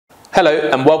Hello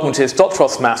and welcome to this Dr.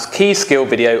 Ross Maths key skill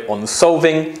video on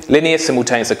solving linear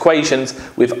simultaneous equations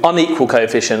with unequal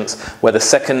coefficients where the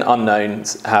second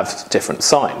unknowns have different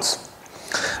signs.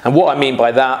 And what I mean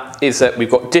by that is that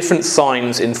we've got different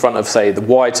signs in front of, say, the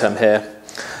y term here,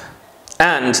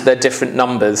 and they're different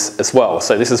numbers as well.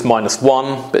 So this is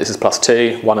 -1, but this is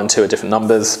 +2, 1 and 2 are different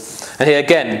numbers. And here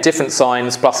again, different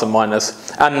signs, plus and minus,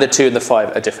 and the 2 and the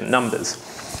 5 are different numbers.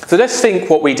 So let's think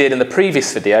what we did in the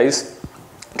previous videos.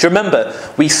 Do you remember,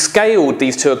 we scaled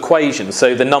these two equations,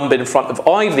 so the number in front of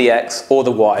either the x or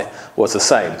the y was the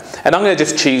same. And I'm going to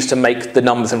just choose to make the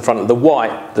numbers in front of the y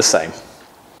the same.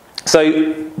 So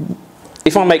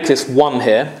if I make this 1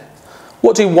 here,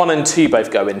 what do 1 and 2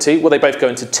 both go into? Well, they both go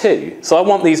into 2. So I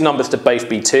want these numbers to both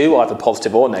be 2, either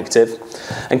positive or negative.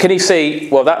 And can you see,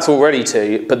 well, that's already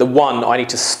 2, but the 1, I need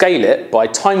to scale it by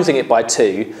timesing it by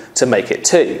 2 to make it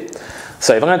 2.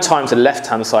 So if I'm going to times the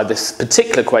left-hand side, this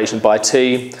particular equation by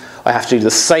 2, I have to do the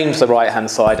same to the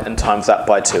right-hand side and times that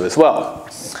by 2 as well.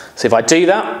 So if I do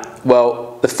that,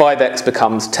 well, the 5x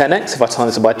becomes 10x if I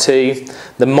times it by 2,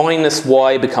 the minus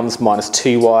y becomes minus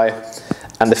 2y,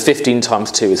 and the 15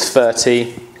 times 2 is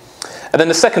 30. And then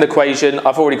the second equation,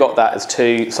 I've already got that as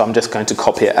 2, so I'm just going to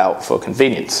copy it out for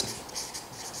convenience.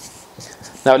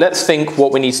 Now let's think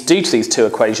what we need to do to these two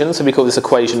equations. So we call this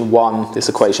equation 1, this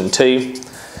equation 2.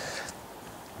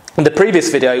 In the previous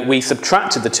video, we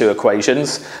subtracted the two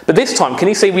equations, but this time, can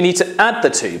you see we need to add the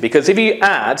two? Because if you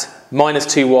add minus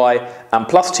 2y and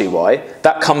plus 2y,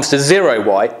 that comes to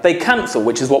 0y. They cancel,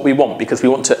 which is what we want, because we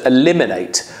want to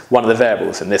eliminate one of the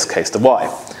variables, in this case the y.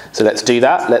 So let's do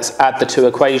that. Let's add the two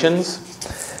equations.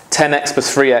 10x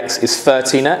plus 3x is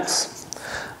 13x.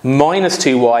 Minus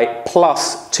 2y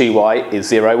plus 2y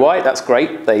is 0y. That's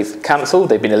great. They've cancelled.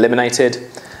 They've been eliminated.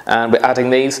 And we're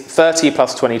adding these. 30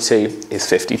 plus 22 is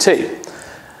 52.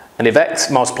 And if x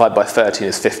multiplied by 13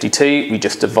 is 52, we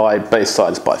just divide both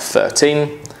sides by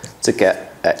 13 to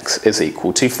get x is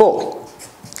equal to 4.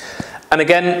 And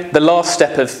again, the last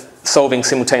step of solving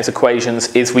simultaneous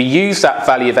equations is we use that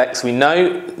value of x we know,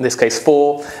 in this case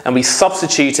 4, and we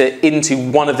substitute it into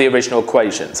one of the original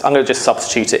equations. I'm going to just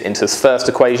substitute it into this first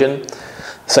equation.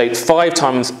 So 5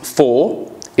 times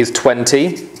 4 is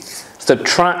 20.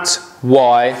 Subtract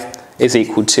y is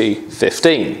equal to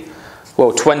 15.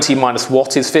 Well, 20 minus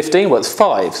what is 15? Well, it's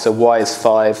 5, so y is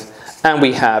 5, and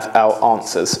we have our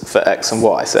answers for x and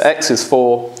y. So x is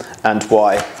 4 and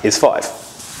y is 5.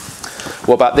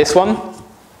 What about this one?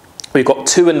 We've got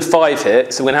 2 and 5 here,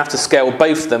 so we're going to have to scale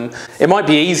both of them. It might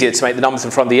be easier to make the numbers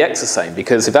in front of the x the same,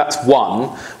 because if that's 1,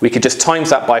 we could just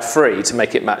times that by 3 to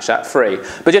make it match that 3.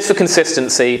 But just for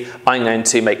consistency, I'm going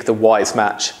to make the y's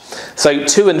match. So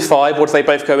 2 and 5, what do they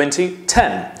both go into?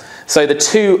 10. So the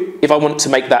 2, if I want to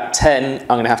make that 10, I'm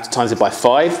going to have to times it by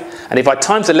 5. And if I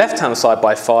times the left-hand side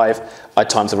by 5, I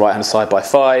times the right-hand side by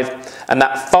 5. And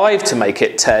that 5 to make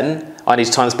it 10, I need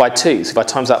to times by 2. So if I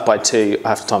times that by 2, I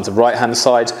have to times the right-hand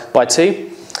side by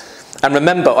 2. And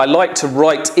remember, I like to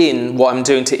write in what I'm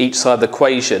doing to each side of the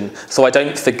equation so I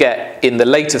don't forget in the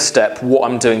later step what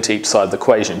I'm doing to each side of the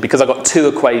equation, because I've got two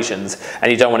equations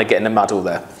and you don't want to get in a muddle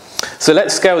there. So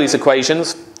let's scale these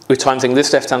equations. We're timesing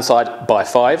this left-hand side by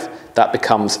 5. That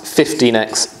becomes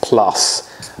 15x plus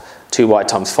 2y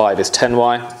times 5 is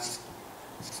 10y.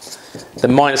 The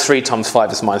minus 3 times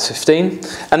 5 is minus 15.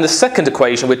 And the second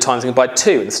equation, we're timesing by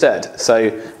 2 instead. So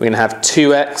we're going to have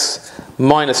 2x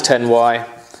minus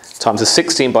 10y times the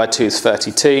 16 by 2 is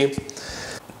 32.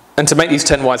 And to make these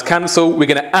 10y's cancel, we're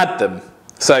going to add them.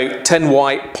 So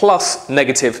 10y plus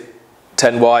negative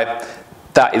 10y,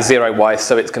 that is 0y,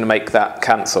 so it's going to make that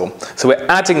cancel. So we're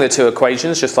adding the two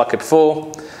equations, just like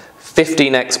before.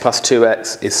 15x plus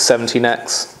 2x is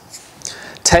 17x.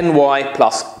 10y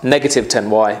plus negative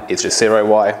 10y is just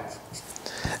 0y.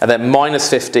 And then minus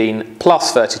 15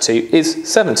 plus 32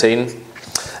 is 17.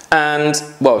 And,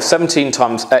 well, 17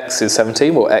 times x is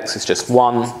 17. Well, x is just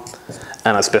 1.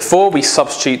 And as before, we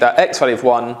substitute that x value of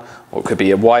 1, or it could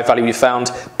be a y value we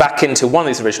found, back into one of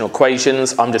these original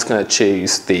equations. I'm just going to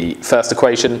choose the first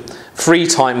equation. 3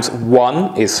 times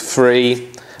 1 is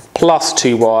 3, plus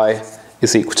 2y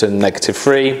is equal to negative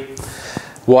 3.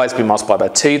 Y has been multiplied by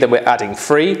 2, then we're adding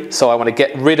 3. So I want to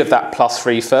get rid of that plus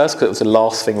 3 first, because it was the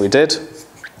last thing we did.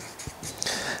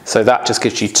 So that just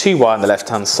gives you 2y on the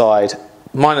left-hand side,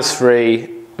 minus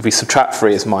 3. If we subtract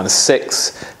 3 is minus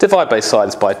 6. Divide both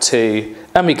sides by 2,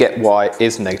 and we get y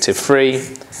is negative 3.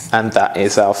 And that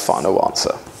is our final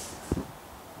answer.